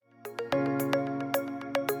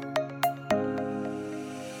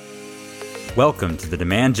Welcome to the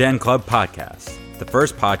Demand Gen Club podcast, the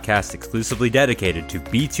first podcast exclusively dedicated to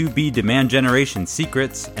B2B demand generation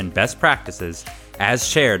secrets and best practices as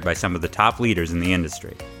shared by some of the top leaders in the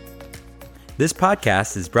industry. This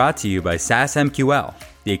podcast is brought to you by SaaS MQL,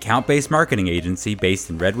 the account-based marketing agency based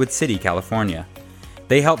in Redwood City, California.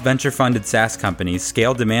 They help venture-funded SaaS companies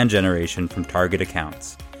scale demand generation from target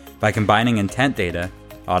accounts. By combining intent data,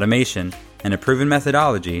 automation, and a proven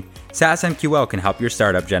methodology, SaaS MQL can help your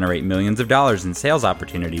startup generate millions of dollars in sales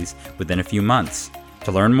opportunities within a few months.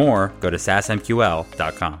 To learn more, go to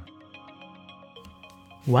saasmql.com.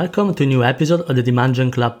 Welcome to a new episode of the Demand Gen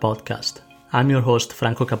Club podcast. I'm your host,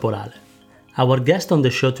 Franco Caporale. Our guest on the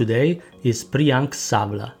show today is Priyank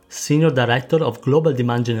Savla, Senior Director of Global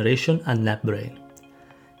Demand Generation at NetBrain.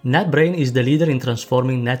 NetBrain is the leader in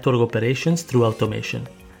transforming network operations through automation.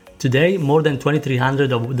 Today, more than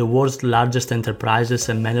 2,300 of the world's largest enterprises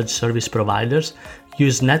and managed service providers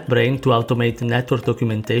use NetBrain to automate network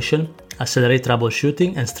documentation, accelerate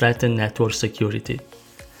troubleshooting, and strengthen network security.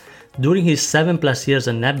 During his 7+ years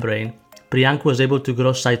at NetBrain, Priyank was able to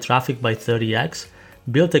grow site traffic by 30x,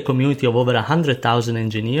 built a community of over 100,000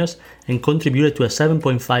 engineers, and contributed to a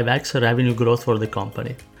 7.5x revenue growth for the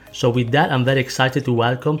company. So with that, I'm very excited to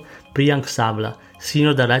welcome Priyank Savla,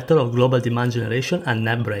 Senior Director of Global Demand Generation at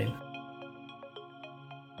NetBrain.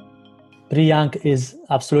 Priyank, is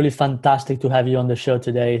absolutely fantastic to have you on the show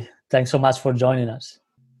today. Thanks so much for joining us.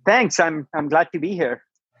 Thanks. I'm glad to be here.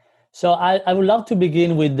 So I would love to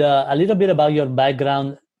begin with a little bit about your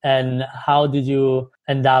background and how did you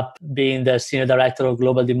end up being the Senior Director of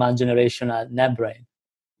Global Demand Generation at NetBrain?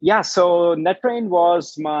 Yeah, so NetBrain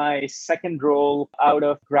was my second role out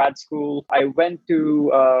of grad school. I went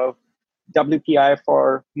to WPI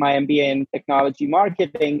for my MBA in technology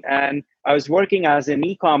marketing, and I was working as an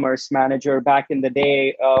e-commerce manager back in the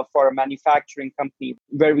day for a manufacturing company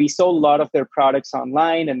where we sold a lot of their products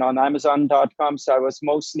online and on Amazon.com. So I was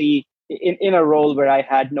mostly in a role where I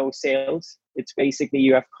had no sales. It's basically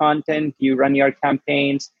you have content, you run your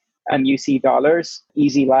campaigns, and you see dollars,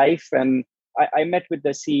 easy life. And I met with the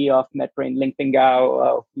CEO of NetBrain, Lingping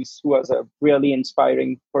Gao, who was a really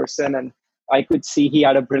inspiring person. And I could see he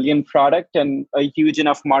had a brilliant product and a huge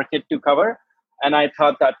enough market to cover. And I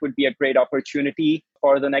thought that would be a great opportunity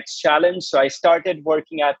for the next challenge. So I started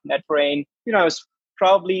working at NetBrain. It was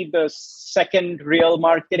probably the second real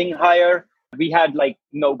marketing hire. We had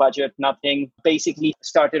no budget, nothing. Basically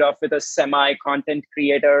started off with a semi-content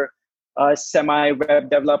creator, semi-web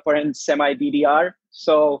developer, and semi-BDR.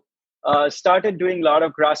 So started doing a lot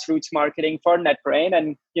of grassroots marketing for NetBrain.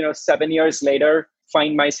 And 7 years later,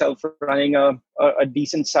 find myself running a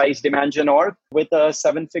decent sized demand gen org with a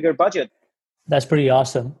 7-figure budget. That's pretty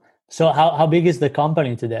awesome. So how big is the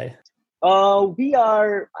company today? We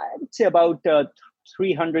are, I would say, about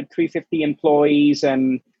 300, 350 employees.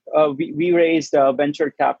 And we raised venture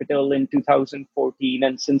capital in 2014.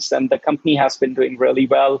 And since then, the company has been doing really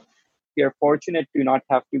well. We are fortunate to not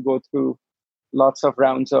have to go through lots of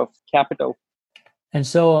rounds of capital. And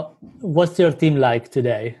so what's your team like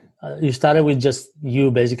today? You started with just you,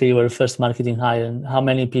 basically, you were the first marketing hire. And how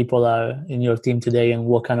many people are in your team today and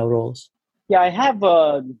what kind of roles? Yeah, I have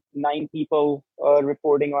 9 people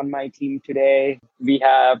reporting on my team today. We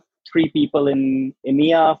have 3 people in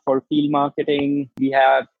EMEA for field marketing. We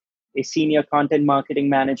have a senior content marketing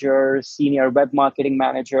manager, senior web marketing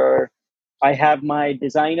manager. I have my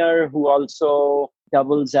designer who also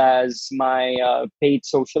doubles as my paid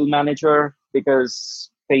social manager because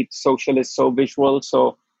paid social is so visual.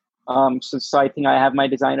 So I think I have my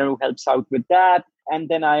designer who helps out with that. And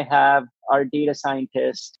then I have our data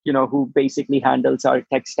scientist, who basically handles our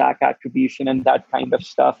tech stack attribution and that kind of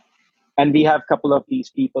stuff. And we have a couple of these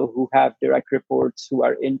people who have direct reports, who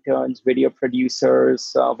are interns, video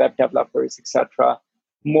producers, web developers, etc.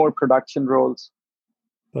 More production roles.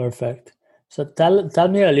 Perfect. So tell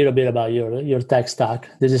me a little bit about your tech stack.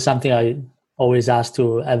 This is something I always ask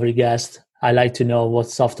to every guest. I like to know what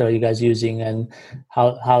software are you guys using and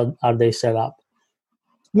how are they set up?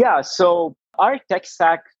 Yeah, so our tech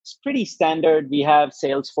stack is pretty standard. We have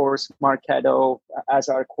Salesforce, Marketo as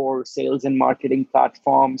our core sales and marketing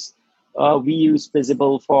platforms. We use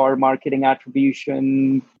Visible for marketing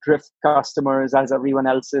attribution, Drift customers as everyone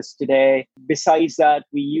else is today. Besides that,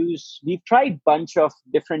 we've tried a bunch of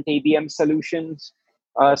different ABM solutions.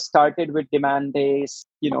 Started with Demandbase,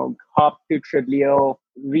 hopped to Triblio,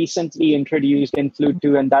 recently introduced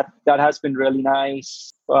Influ2, and that has been really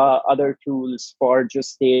nice. Other tools for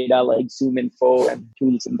just data like ZoomInfo and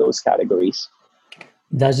tools in those categories.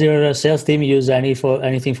 Does your sales team use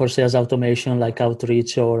anything for sales automation like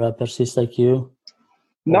Outreach or PersistIQ?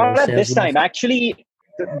 Not at this time. Actually,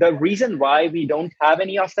 the reason why we don't have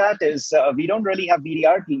any of that is we don't really have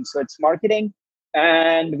BDR teams. So it's marketing,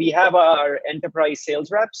 and we have our enterprise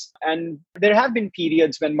sales reps. And there have been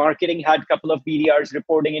periods when marketing had a couple of BDRs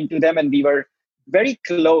reporting into them, and we were very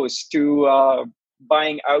close to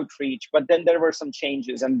buying outreach. But then there were some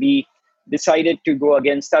changes, and we decided to go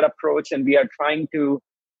against that approach. And we are trying to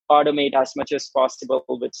automate as much as possible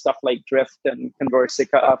with stuff like Drift and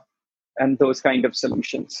Conversica and those kind of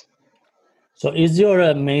solutions. So is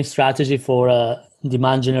your main strategy for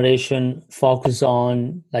demand generation focus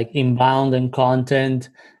on like inbound and content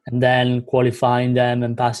and then qualifying them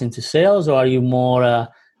and passing to sales, or are you more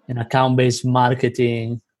an account-based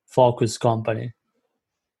marketing focused company?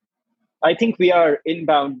 I think we are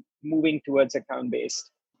inbound, moving towards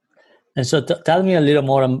account-based. And so tell me a little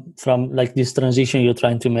more from like this transition you're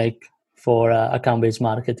trying to make for account-based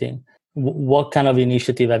marketing. What kind of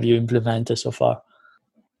initiative have you implemented so far?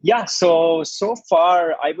 Yeah, so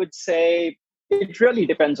far, I would say it really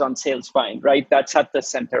depends on sales buying, right? That's at the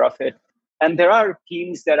center of it. And there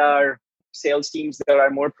are sales teams that are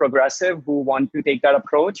more progressive who want to take that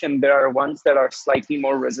approach. And there are ones that are slightly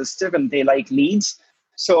more resistive and they like leads.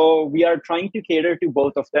 So we are trying to cater to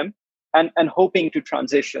both of them and hoping to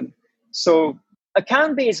transition. So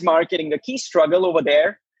account-based marketing, the key struggle over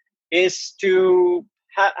there is to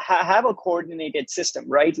have a coordinated system,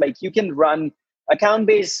 right? Like you can run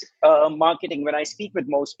account-based marketing. When I speak with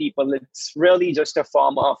most people, it's really just a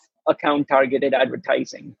form of account-targeted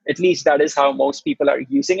advertising. At least that is how most people are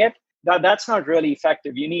using it. That's not really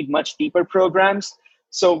effective. You need much deeper programs.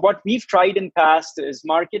 So what we've tried in past is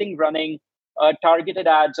marketing running targeted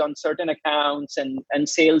ads on certain accounts and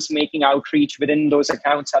sales making outreach within those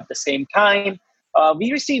accounts at the same time.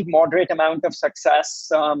 We received moderate amount of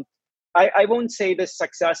success. I won't say the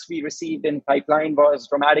success we received in pipeline was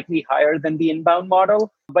dramatically higher than the inbound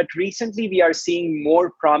model, but recently we are seeing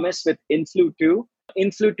more promise with Influ2.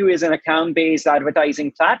 Influ2 is an account-based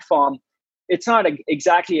advertising platform. It's not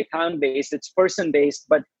exactly account-based, it's person-based,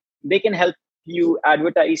 but they can help you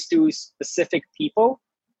advertise to specific people.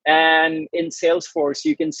 And in Salesforce,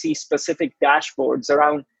 you can see specific dashboards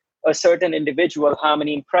around a certain individual. How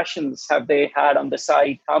many impressions have they had on the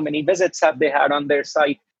site? How many visits have they had on their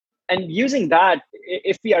site? And using that,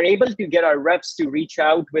 if we are able to get our reps to reach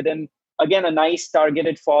out within, again, a nice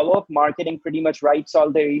targeted follow-up, marketing pretty much writes all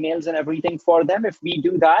their emails and everything for them. If we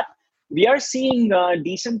do that, we are seeing a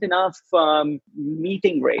decent enough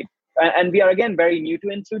meeting rate. And we are, again, very new to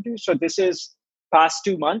Influ2. So this is past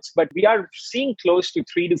 2 months, but we are seeing close to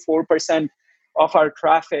 3 to 4% of our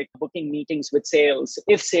traffic booking meetings with sales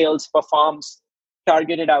if sales performs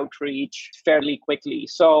targeted outreach fairly quickly.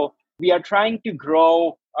 So we are trying to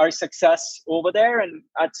grow our success over there. And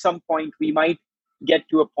at some point, we might get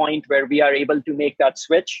to a point where we are able to make that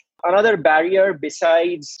switch. Another barrier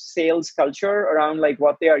besides sales culture around like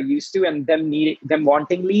what they are used to and them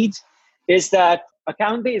wanting leads is that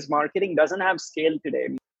account-based marketing doesn't have scale today.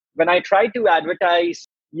 When I try to advertise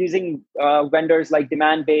using vendors like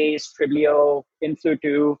Demandbase, Triblio,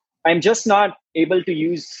 Influ2, I'm just not able to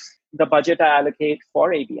use the budget I allocate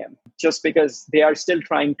for ABM, just because they are still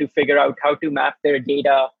trying to figure out how to map their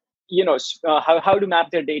data, how to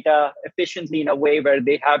map their data efficiently in a way where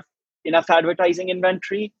they have enough advertising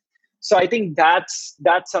inventory. So I think that's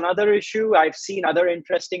another issue. I've seen other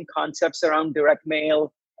interesting concepts around direct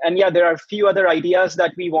mail. And yeah, there are a few other ideas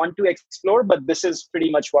that we want to explore, but this is pretty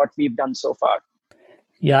much what we've done so far.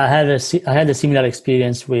 Yeah, I had a similar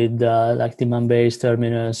experience with like demand-based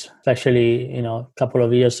Terminus, especially a couple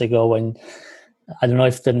of years ago when I don't know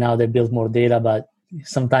if now they built more data, but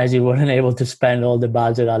sometimes you weren't able to spend all the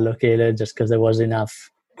budget allocated just because there was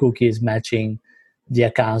enough cookies matching the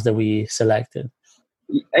accounts that we selected.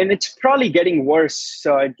 And it's probably getting worse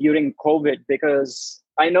during COVID because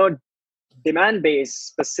I know Demandbase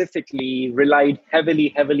specifically relied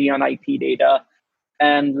heavily on IP data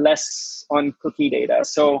and less on cookie data.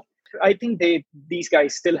 So I think these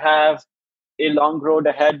guys still have a long road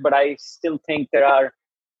ahead, but I still think there are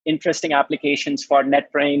interesting applications for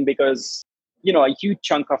NetBrain because, a huge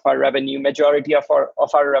chunk of our revenue, majority of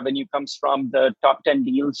our revenue comes from the top 10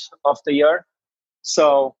 deals of the year.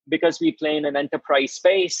 So because we play in an enterprise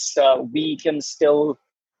space, we can still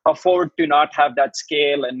afford to not have that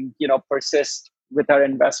scale and, persist with our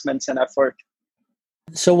investments and effort.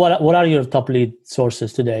 So what are your top lead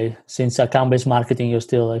sources today? Since account-based marketing, you're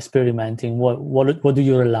still experimenting. What do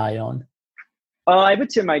you rely on? I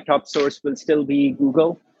would say my top source will still be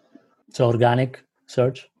Google. So organic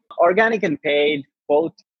search? Organic and paid,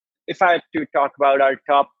 both. If I had to talk about our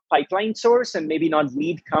top pipeline source and maybe not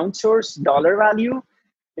lead count source, dollar value,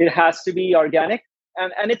 it has to be organic.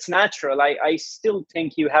 and it's natural. I still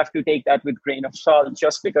think you have to take that with grain of salt.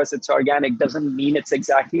 Just because it's organic doesn't mean it's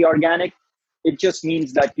exactly organic. It just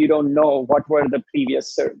means that you don't know what were the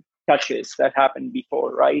previous touches that happened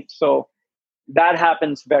before, right? So that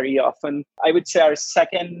happens very often. I would say our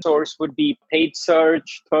second source would be paid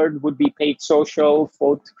search. Third would be paid social.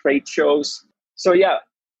 Fourth, trade shows. So yeah,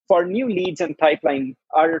 for new leads and pipeline,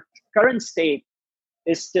 our current state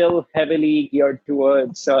is still heavily geared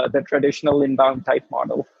towards the traditional inbound type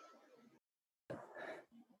model.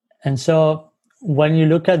 And so when you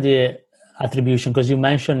look at the attribution, because you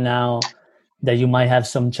mentioned now that you might have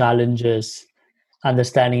some challenges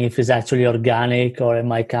understanding if it's actually organic or it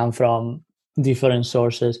might come from different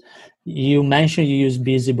sources. You mentioned you use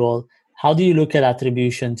Visible. How do you look at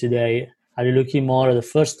attribution today? Are you looking more at the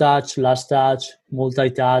first touch, last touch,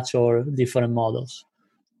 multi-touch, or different models?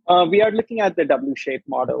 We are looking at the W-shaped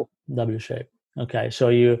model. W-shape. Okay, so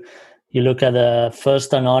you look at the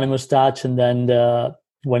first anonymous touch and then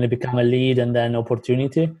when it become a lead and then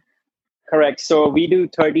opportunity? Correct. So we do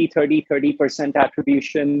 30%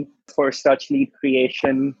 attribution, first touch lead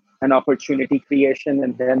creation and opportunity creation,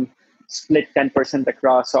 and then split 10%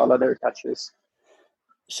 across all other touches.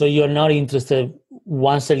 So you're not interested,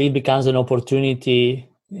 once a lead becomes an opportunity,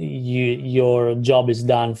 your job is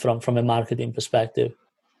done from a marketing perspective?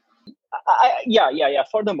 Yeah.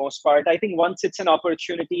 For the most part, I think once it's an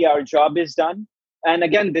opportunity, our job is done. And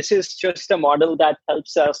again, this is just a model that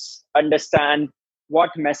helps us understand what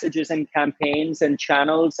messages and campaigns and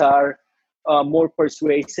channels are more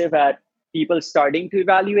persuasive at people starting to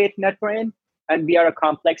evaluate NetBrain. And we are a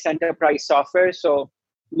complex enterprise software, so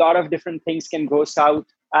a lot of different things can go south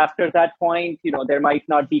after that point. There might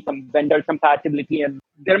not be vendor compatibility, and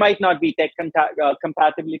there might not be tech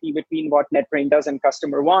compatibility between what NetBrain does and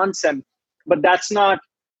customer wants. But that's not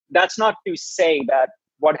to say that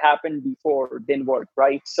what happened before didn't work,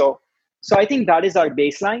 right? So I think that is our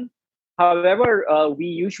baseline. However, we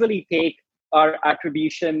usually take our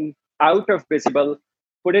attribution out of Visible,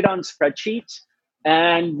 put it on spreadsheets,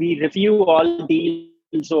 and we review all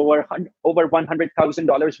deals over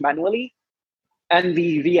 $100,000 manually, and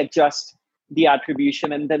we readjust the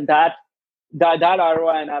attribution. And then that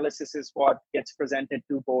ROI analysis is what gets presented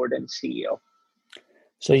to board and CEO.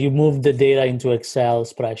 So you move the data into Excel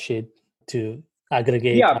spreadsheet to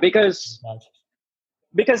aggregate. Yeah, because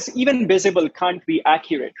even Visible can't be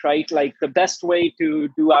accurate, right? Like the best way to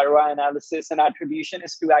do ROI analysis and attribution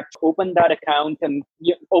is to actually open that account and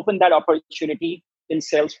open that opportunity in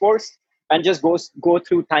Salesforce and just go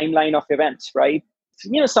through timeline of events, right?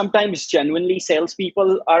 Sometimes genuinely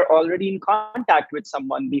salespeople are already in contact with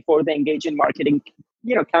someone before they engage in marketing,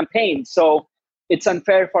 campaign. So it's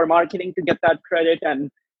unfair for marketing to get that credit. And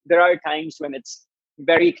there are times when it's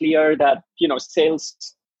very clear that,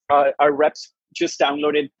 sales, our reps just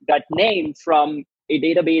downloaded that name from a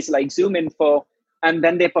database like ZoomInfo, and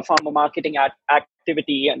then they perform a marketing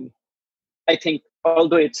activity. And I think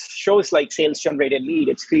although it shows like sales generated lead,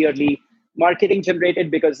 it's clearly marketing generated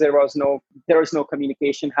because there was no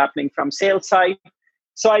communication happening from sales side.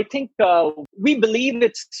 So I think we believe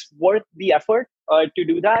it's worth the effort to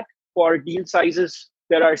do that for deal sizes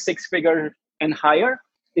that are 6-figure and higher.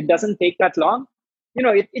 It doesn't take that long.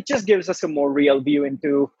 It just gives us a more real view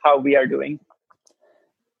into how we are doing.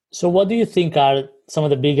 So what do you think are some of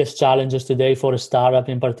the biggest challenges today for a startup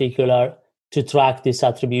in particular to track this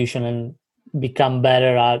attribution and become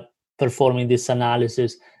better at performing this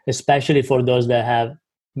analysis, especially for those that have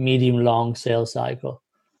medium-long sales cycle?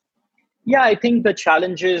 Yeah, I think the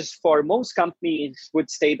challenges for most companies would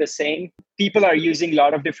stay the same. People are using a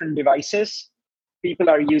lot of different devices. People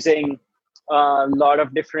are using a lot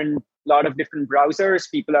of different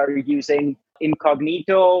browsers. People are using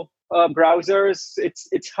incognito browsers.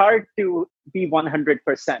 It's hard to be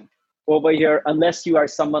 100% over here unless you are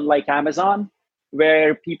someone like Amazon,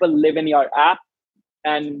 where people live in your app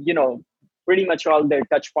and pretty much all their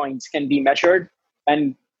touch points can be measured.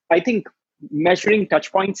 And I think measuring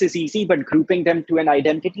touch points is easy, but grouping them to an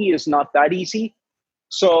identity is not that easy.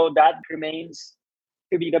 So that remains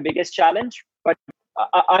to be the biggest challenge. But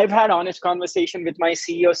I've had honest conversation with my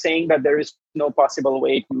CEO saying that there is no possible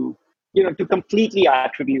way to completely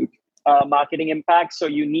attribute marketing impact. So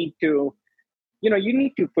you need to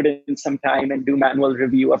put in some time and do manual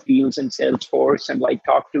review of deals in Salesforce and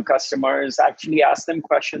talk to customers, actually ask them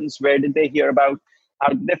questions. Where did they hear about? How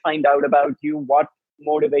did they find out about you? What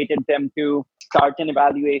motivated them to start an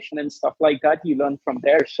evaluation and stuff like that? You learn from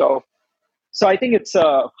there. So I think it's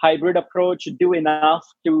a hybrid approach. Do enough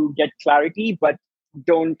to get clarity, but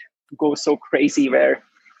don't go so crazy where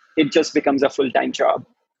it just becomes a full-time job.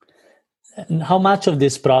 And how much of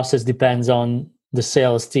this process depends on the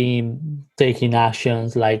sales team taking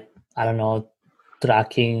actions like, I don't know,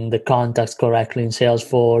 tracking the contacts correctly in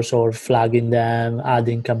Salesforce or flagging them,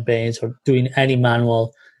 adding campaigns, or doing any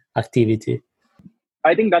manual activity?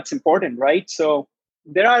 I think that's important, right? So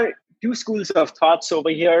there are two schools of thoughts over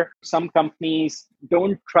here. Some companies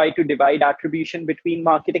don't try to divide attribution between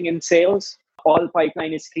marketing and sales. All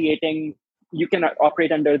pipeline is creating, you can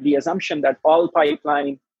operate under the assumption that all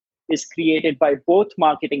pipeline is created by both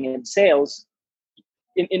marketing and sales.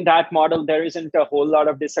 In that model, there isn't a whole lot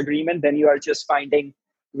of disagreement. Then you are just finding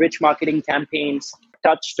which marketing campaigns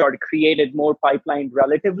touched or created more pipeline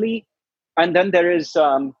relatively. And then there is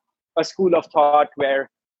a school of thought where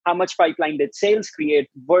how much pipeline did sales create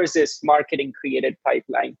versus marketing created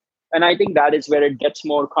pipeline. And I think that is where it gets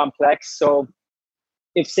more complex. So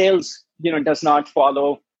if sales, does not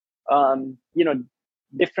follow,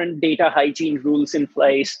 different data hygiene rules in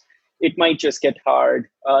place, it might just get hard.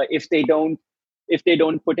 If they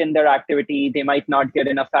don't put in their activity, they might not get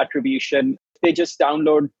enough attribution. If they just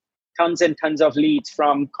download tons and tons of leads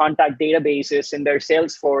from contact databases in their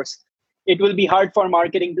Salesforce, it will be hard for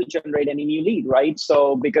marketing to generate any new lead, right?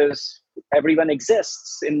 So because everyone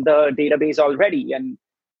exists in the database already. And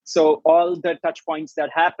so all the touch points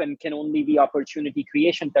that happen can only be opportunity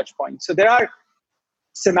creation touch points. So there are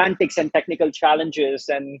semantics and technical challenges.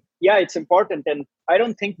 And yeah, it's important. And I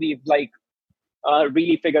don't think we've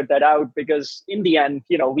really figured that out, because in the end,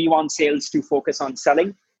 we want sales to focus on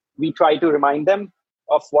selling. We try to remind them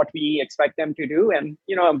of what we expect them to do. And,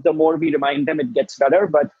 the more we remind them, it gets better.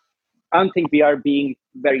 But I don't think we are being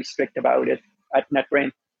very strict about it at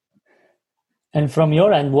NetBrain. And from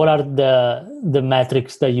your end, what are the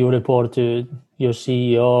metrics that you report to your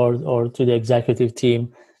CEO or to the executive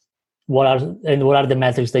team? What are the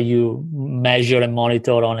metrics that you measure and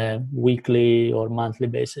monitor on a weekly or monthly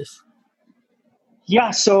basis?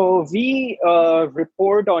 Yeah, so we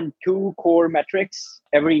report on two core metrics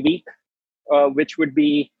every week, which would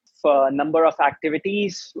be number of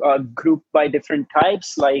activities grouped by different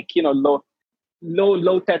types, like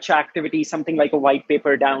low touch activities, something like a white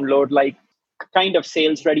paper download, like kind of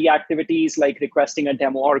sales ready activities like requesting a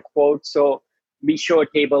demo or quote. So we show a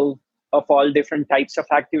table of all different types of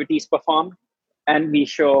activities performed, and we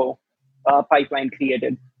show pipeline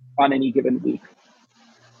created on any given week.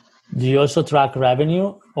 Do you also track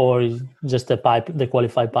revenue, or just the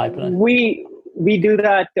qualified pipeline? We do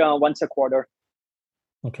that once a quarter.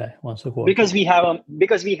 Okay, once a quarter. Because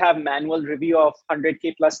we have manual review of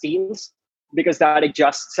 100K plus deals, because that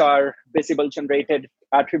adjusts our visible generated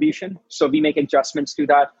attribution. So we make adjustments to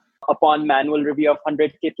that upon manual review of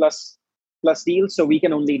 100K plus deals. So we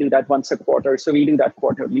can only do that once a quarter. So we do that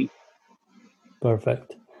quarterly.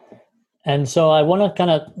 Perfect. And so I want to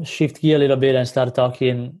kind of shift gear a little bit and start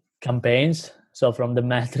talking campaigns. So from the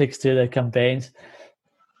metrics to the campaigns,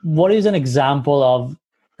 what is an example of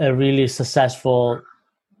a really successful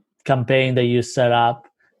campaign that you set up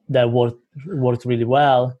that worked really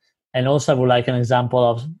well? And also I would like an example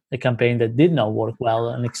of a campaign that did not work well,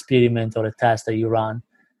 an experiment or a test that you run.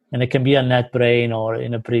 And it can be a NetBrain or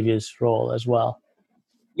in a previous role as well.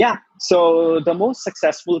 Yeah. So the most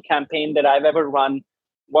successful campaign that I've ever run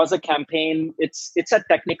was a campaign. It's a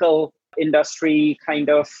technical industry kind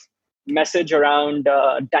of message around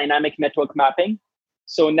dynamic network mapping.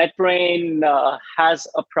 So NetBrain has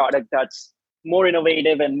a product that's more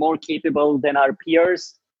innovative and more capable than our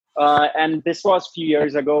peers. And this was a few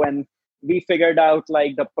years ago, and we figured out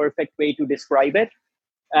the perfect way to describe it.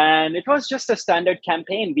 And it was just a standard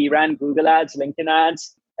campaign. We ran Google ads, LinkedIn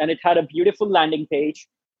ads, and it had a beautiful landing page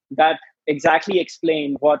that exactly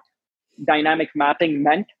explained what dynamic mapping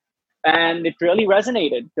meant. And it really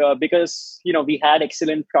resonated because, we had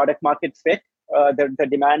excellent product market fit. The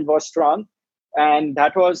demand was strong, and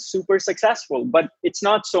that was super successful. But it's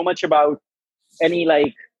not so much about any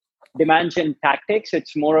demand gen tactics.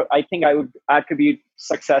 It's more, I think I would attribute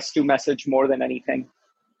success to message more than anything.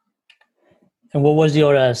 And what was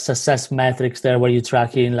your success metrics there? Were you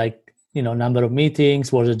tracking number of meetings?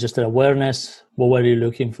 Was it just an awareness? What were you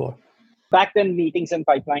looking for? Back then, meetings and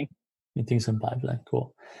pipeline. Meetings and pipeline,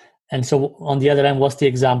 cool. And so on the other end, what's the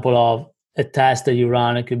example of a test that you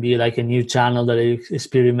run? It could be like a new channel that you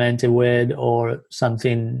experimented with, or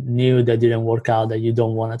something new that didn't work out that you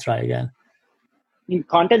don't want to try again.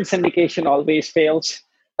 Content syndication always fails.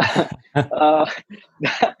 I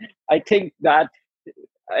think that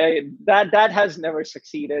has never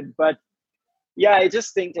succeeded. But yeah, I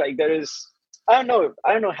just think there is, I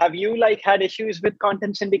don't know. Have you had issues with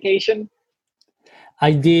content syndication?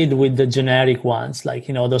 I did with the generic ones,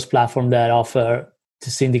 those platforms that offer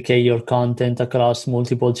to syndicate your content across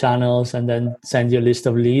multiple channels and then send you a list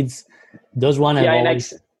of leads. Those one have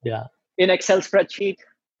always, in Excel spreadsheet.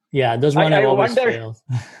 Yeah, those one have always failed.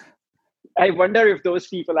 I wonder if those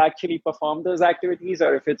people actually perform those activities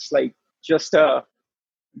or if it's like just a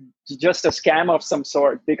scam of some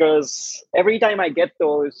sort, because every time I get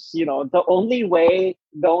those, the only way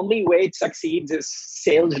it succeeds is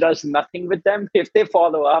sales does nothing with them. If they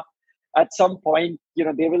follow up at some point,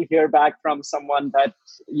 they will hear back from someone that,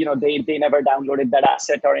 they never downloaded that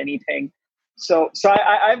asset or anything. So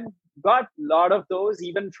I've got a lot of those,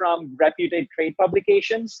 even from reputed trade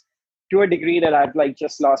publications, to a degree that I've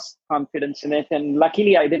just lost confidence in it. And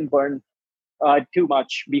luckily I didn't burn too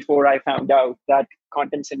much before I found out that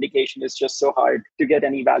content syndication is just so hard to get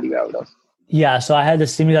any value out of. Yeah, so I had a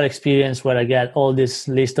similar experience where I get all this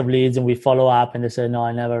list of leads and we follow up and they say, no,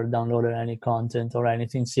 I never downloaded any content or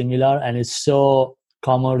anything similar. And it's so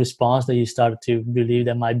common response that you start to believe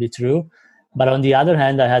that might be true. But on the other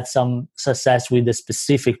hand, I had some success with the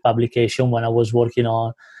specific publication when I was working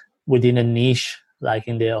on within a niche, like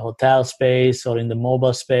in the hotel space or in the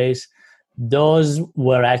mobile space. Those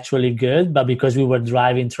were actually good, but because we were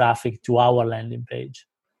driving traffic to our landing page.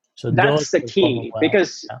 So that's the key,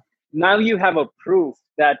 because now you have a proof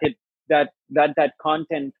that that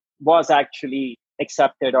content was actually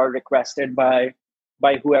accepted or requested by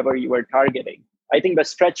whoever you were targeting. I think the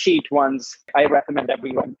spreadsheet ones, I recommend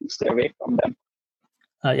everyone to stay away from them.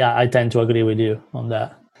 Yeah, I tend to agree with you on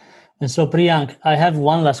that. And so Priyank, I have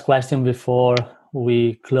one last question before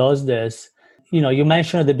we close this. You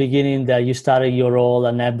mentioned at the beginning that you started your role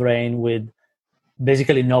at NetBrain with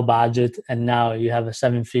basically no budget, and now you have a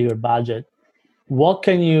 7-figure budget. What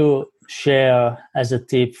can you share as a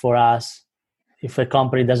tip for us if a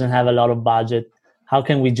company doesn't have a lot of budget? How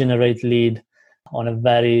can we generate lead on a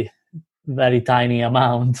very, very tiny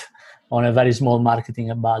amount on a very small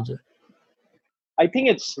marketing budget? I think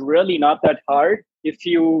it's really not that hard. If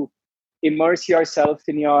you immerse yourself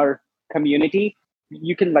in your community,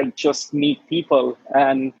 you can just meet people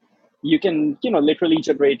and you can, literally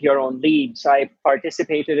generate your own leads. I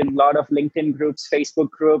participated in a lot of LinkedIn groups, Facebook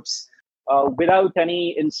groups. Without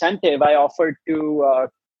any incentive, I offered to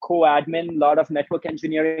co-admin a lot of network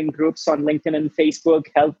engineering groups on LinkedIn and Facebook,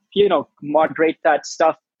 help, moderate that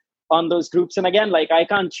stuff on those groups. And again, I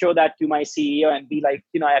can't show that to my CEO and be like,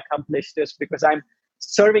 I accomplished this because I'm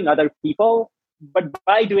serving other people. But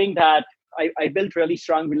by doing that, I built really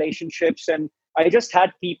strong relationships, and I just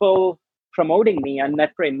had people promoting me and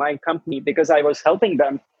NetBrain, my company, because I was helping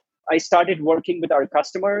them. I started working with our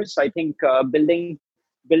customers. I think building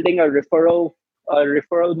a referral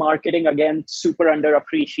marketing, again, super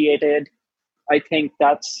underappreciated. I think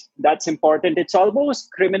that's important. It's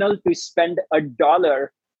almost criminal to spend $1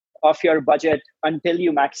 of your budget until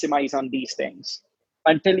you maximize on these things,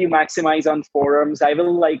 until you maximize on forums. I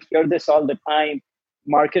will hear this all the time.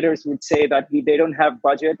 Marketers would say that they don't have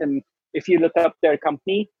budget, and if you look up their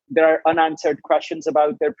company, there are unanswered questions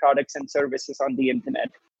about their products and services on the internet.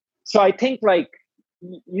 So I think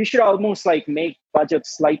you should almost make budget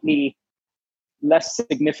slightly less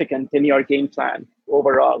significant in your game plan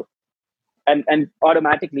overall. And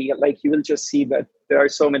automatically, you will just see that there are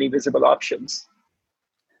so many visible options.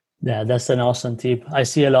 Yeah, that's an awesome tip. I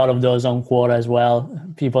see a lot of those on Quora as well.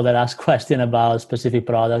 People that ask questions about specific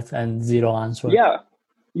products and zero answer. Yeah,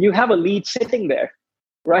 you have a lead sitting there,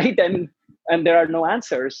 right? And there are no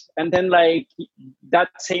answers. And then that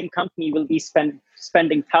same company will be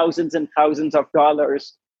spending thousands and thousands of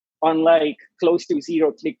dollars on close to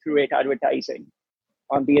zero click-through rate advertising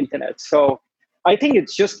on the internet. So I think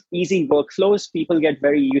it's just easy workflows. People get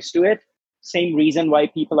very used to it. Same reason why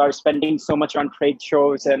people are spending so much on trade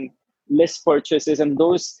shows and list purchases, and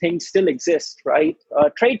those things still exist, right?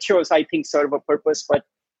 Trade shows, I think, serve a purpose, but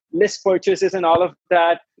list purchases and all of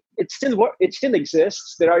that, it still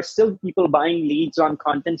exists. There are still people buying leads on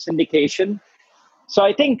content syndication. So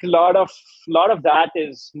I think a lot of that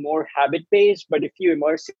is more habit-based, but if you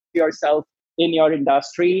immerse yourself in your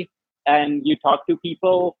industry and you talk to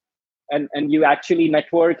people and you actually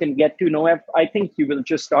network and get to know it, I think you will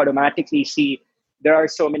just automatically see there are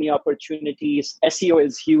so many opportunities. SEO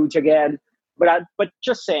is huge again, but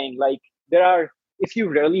just saying, if you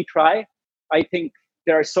really try, I think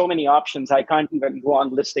there are so many options. I can't even go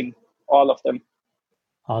on listing all of them.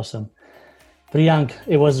 Awesome. Priyank,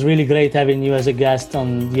 it was really great having you as a guest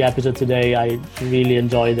on the episode today. I really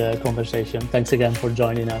enjoyed the conversation. Thanks again for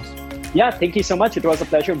joining us. Yeah, thank you so much. It was a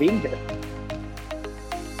pleasure being here.